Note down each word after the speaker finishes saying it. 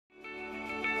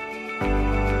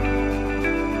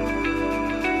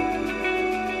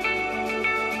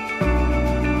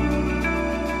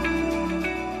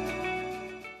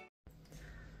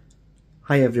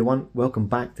Hi everyone, welcome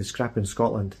back to Scrapping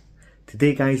Scotland.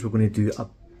 Today guys, we're going to do a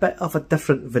bit of a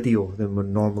different video than we're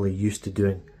normally used to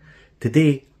doing.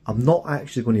 Today I'm not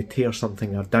actually going to tear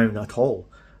something down at all,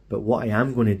 but what I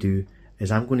am going to do is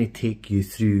I'm going to take you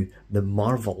through the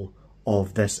marvel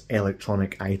of this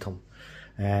electronic item.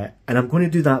 And I'm going to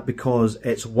do that because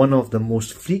it's one of the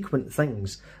most frequent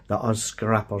things that us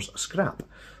scrappers scrap.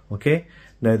 Okay,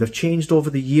 now they've changed over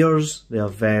the years,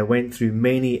 they've went through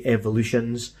many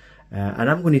evolutions, and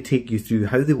I'm going to take you through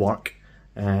how they work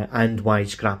and why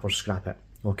scrappers scrap it.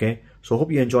 Okay, so I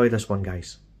hope you enjoy this one,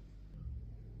 guys.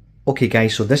 Okay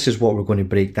guys, so this is what we're going to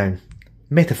break down.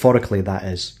 Metaphorically, that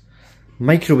is.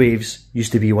 Microwaves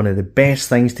used to be one of the best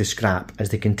things to scrap as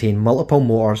they contain multiple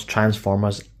motors,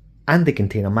 transformers, and they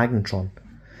contain a magnetron.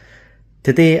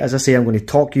 Today, as I say, I'm going to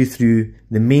talk you through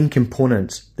the main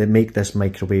components that make this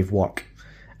microwave work.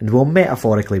 And we'll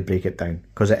metaphorically break it down,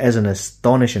 because it is an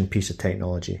astonishing piece of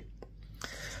technology.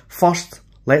 First,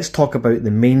 let's talk about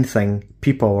the main thing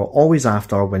people are always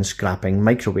after when scrapping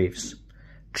microwaves: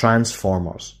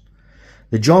 transformers.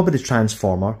 The job of the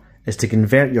transformer is to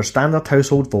convert your standard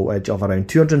household voltage of around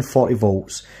 240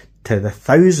 volts to the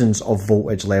thousands of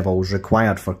voltage levels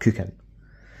required for cooking.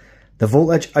 The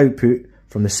voltage output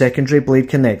from the secondary blade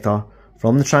connector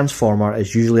from the transformer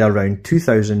is usually around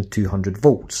 2200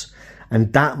 volts,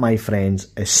 and that, my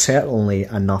friends, is certainly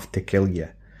enough to kill you.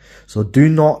 So do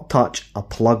not touch a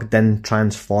plugged in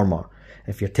transformer.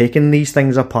 If you're taking these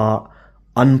things apart,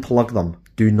 unplug them.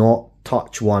 Do not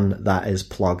touch one that is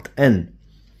plugged in.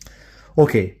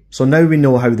 Okay, so now we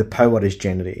know how the power is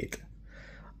generated.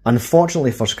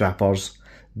 Unfortunately for scrappers,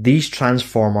 these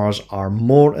transformers are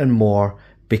more and more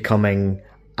becoming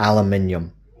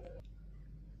aluminium.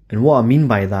 And what I mean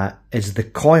by that is the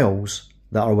coils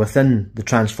that are within the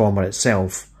transformer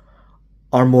itself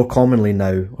are more commonly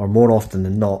now, or more often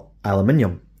than not,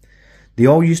 aluminium. They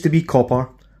all used to be copper,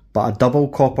 but a double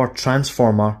copper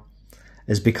transformer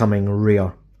is becoming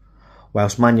rare,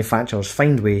 whilst manufacturers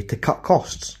find way to cut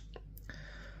costs.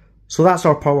 So that's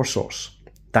our power source.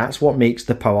 That's what makes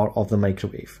the power of the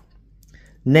microwave.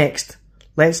 Next,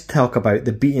 let's talk about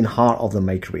the beating heart of the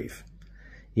microwave.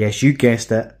 Yes, you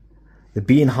guessed it. The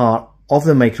beating heart of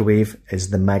the microwave is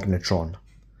the magnetron.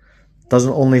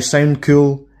 Doesn't only sound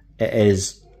cool, it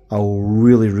is a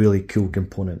really cool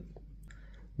component.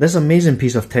 This amazing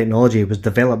piece of technology was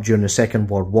developed during the Second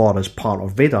World War as part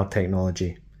of radar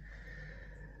technology.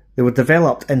 They were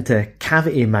developed into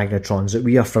cavity magnetrons that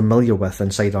we are familiar with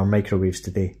inside our microwaves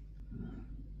today.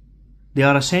 They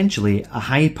are essentially a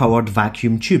high-powered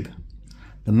vacuum tube.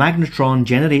 The magnetron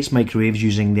generates microwaves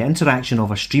using the interaction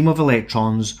of a stream of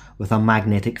electrons with a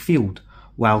magnetic field,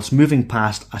 whilst moving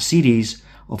past a series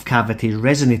of cavity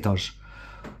resonators,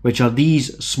 which are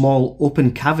these small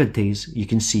open cavities you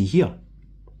can see here.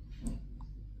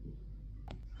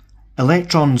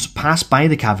 Electrons pass by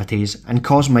the cavities and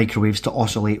cause microwaves to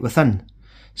oscillate within,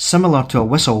 similar to a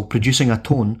whistle producing a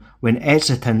tone when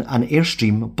exiting an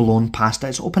airstream blown past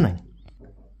its opening.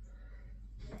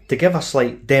 To give a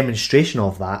slight demonstration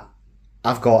of that,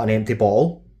 I've got an empty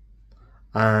bottle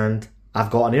and I've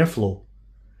got an airflow,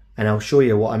 and I'll show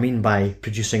you what I mean by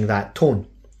producing that tone.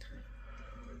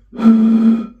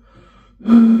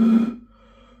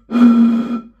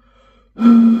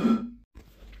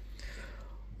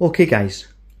 Okay guys,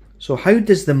 so how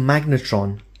does the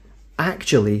magnetron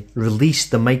actually release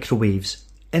the microwaves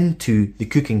into the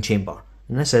cooking chamber?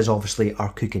 And this is obviously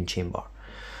our cooking chamber.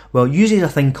 Well, it uses a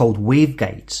thing called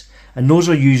waveguides, and those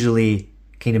are usually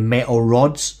kind of metal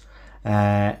rods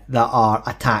that are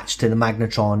attached to the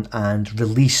magnetron and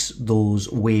release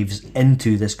those waves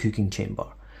into this cooking chamber.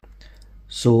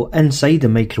 So inside the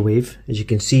microwave, as you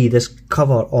can see, this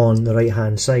cover on the right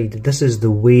hand side, this is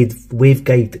the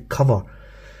waveguide cover.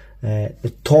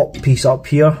 The top piece up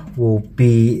here will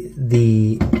be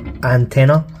the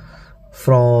antenna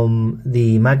from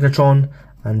the magnetron,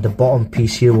 and the bottom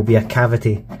piece here will be a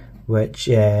cavity, which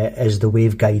is the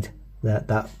waveguide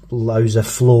that allows a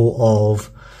flow of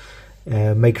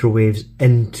microwaves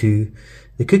into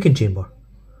the cooking chamber.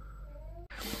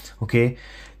 Okay,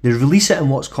 they release it in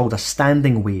what's called a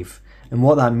standing wave, and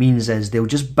what that means is they'll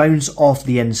just bounce off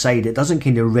the inside. It doesn't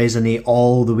kind of resonate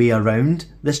all the way around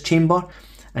this chamber,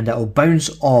 and it'll bounce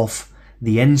off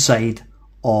the inside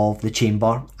of the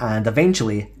chamber and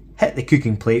eventually hit the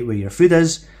cooking plate where your food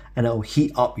is, and it'll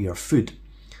heat up your food.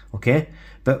 Okay,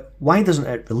 but why doesn't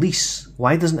it release?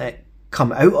 Why doesn't it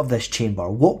come out of this chamber?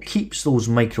 What keeps those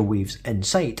microwaves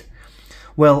inside?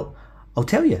 Well, I'll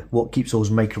tell you what keeps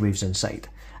those microwaves inside,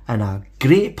 and a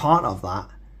great part of that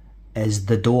is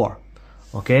the door.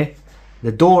 Okay,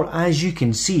 the door, as you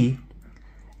can see,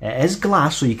 It is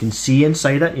glass, so you can see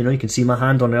inside it. You know, you can see my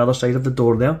hand on the other side of the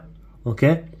door there.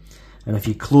 Okay, and if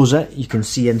you close it, you can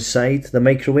see inside the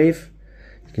microwave.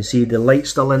 You can see the light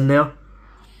still in there.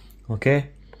 Okay,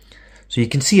 so you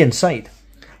can see inside.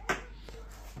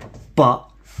 But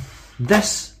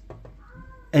this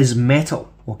is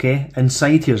metal. Okay,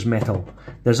 inside here is metal.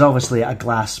 There's obviously a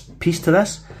glass piece to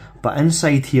this, but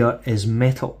inside here is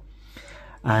metal,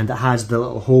 and it has the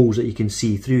little holes that you can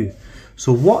see through.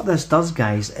 So what this does,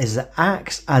 guys, is it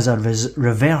acts as a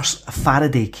reverse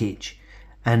Faraday cage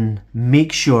and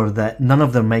make sure that none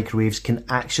of the microwaves can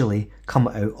actually come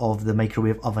out of the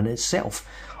microwave oven itself.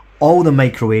 All the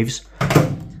microwaves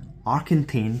are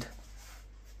contained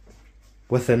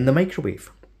within the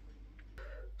microwave.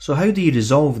 So how do you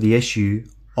resolve the issue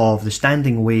of the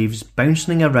standing waves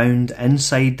bouncing around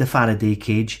inside the Faraday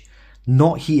cage,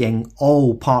 not heating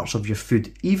all parts of your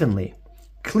food evenly?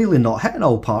 Clearly not hitting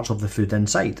all parts of the food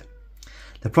inside.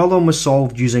 The problem was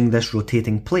solved using this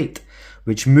rotating plate,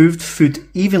 which moved food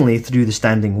evenly through the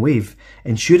standing wave,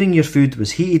 ensuring your food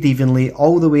was heated evenly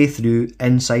all the way through,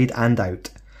 inside and out.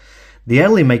 The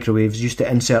early microwaves used to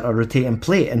insert a rotating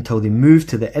plate until they moved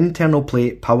to the internal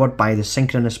plate powered by the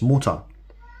synchronous motor.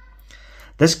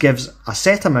 This gives a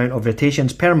set amount of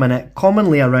rotations per minute,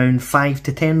 commonly around 5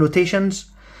 to 10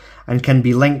 rotations, and can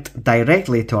be linked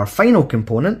directly to our final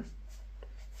component,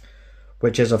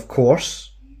 which is of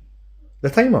course the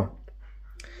timer.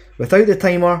 Without the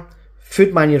timer,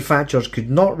 food manufacturers could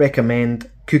not recommend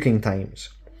cooking times,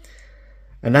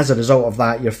 and as a result of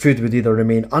that, your food would either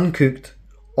remain uncooked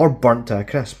or burnt to a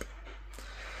crisp.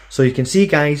 So you can see,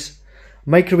 guys,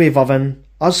 microwave oven,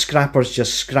 us scrappers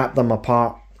just scrap them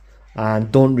apart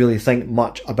and don't really think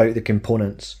much about the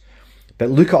components. But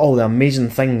look at all the amazing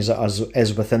things that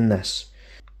is within this.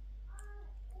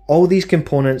 All these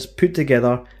components put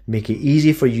together make it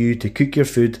easy for you to cook your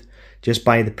food just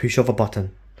by the push of a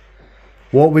button.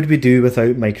 What would we do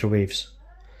without microwaves?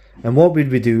 And what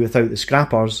would we do without the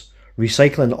scrappers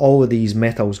recycling all of these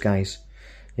metals, guys?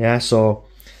 Yeah, so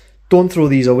don't throw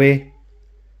these away.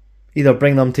 Either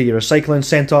bring them to your recycling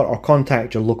centre or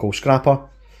contact your local scrapper,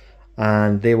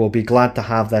 and they will be glad to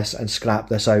have this and scrap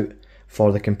this out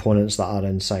for the components that are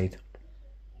inside.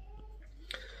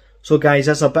 So guys,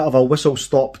 that's a bit of a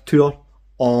whistle-stop tour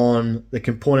on the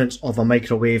components of a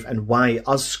microwave and why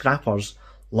us scrappers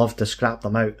love to scrap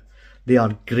them out. They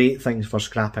are great things for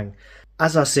scrapping.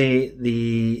 As I say,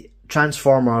 the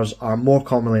transformers are more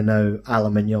commonly now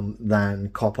aluminium than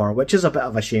copper, which is a bit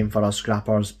of a shame for us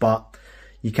scrappers, but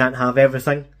you can't have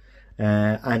everything,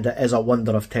 and it is a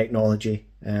wonder of technology.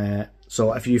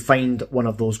 So if you find one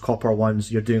of those copper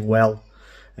ones, you're doing well.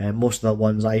 Most of the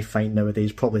ones I find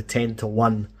nowadays, probably 10 to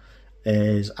 1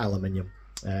 is aluminium.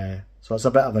 So it's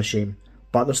a bit of a shame,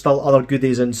 but there's still other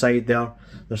goodies inside there.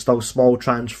 There's still small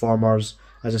transformers,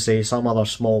 as I say, some other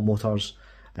small motors,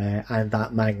 and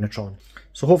that magnetron.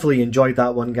 So hopefully you enjoyed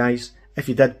that one, guys. If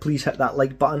you did, please hit that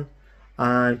like button,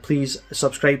 and please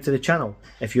subscribe to the channel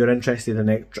if you're interested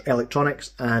in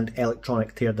electronics and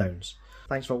electronic teardowns.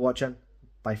 Thanks for watching.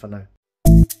 Bye for now.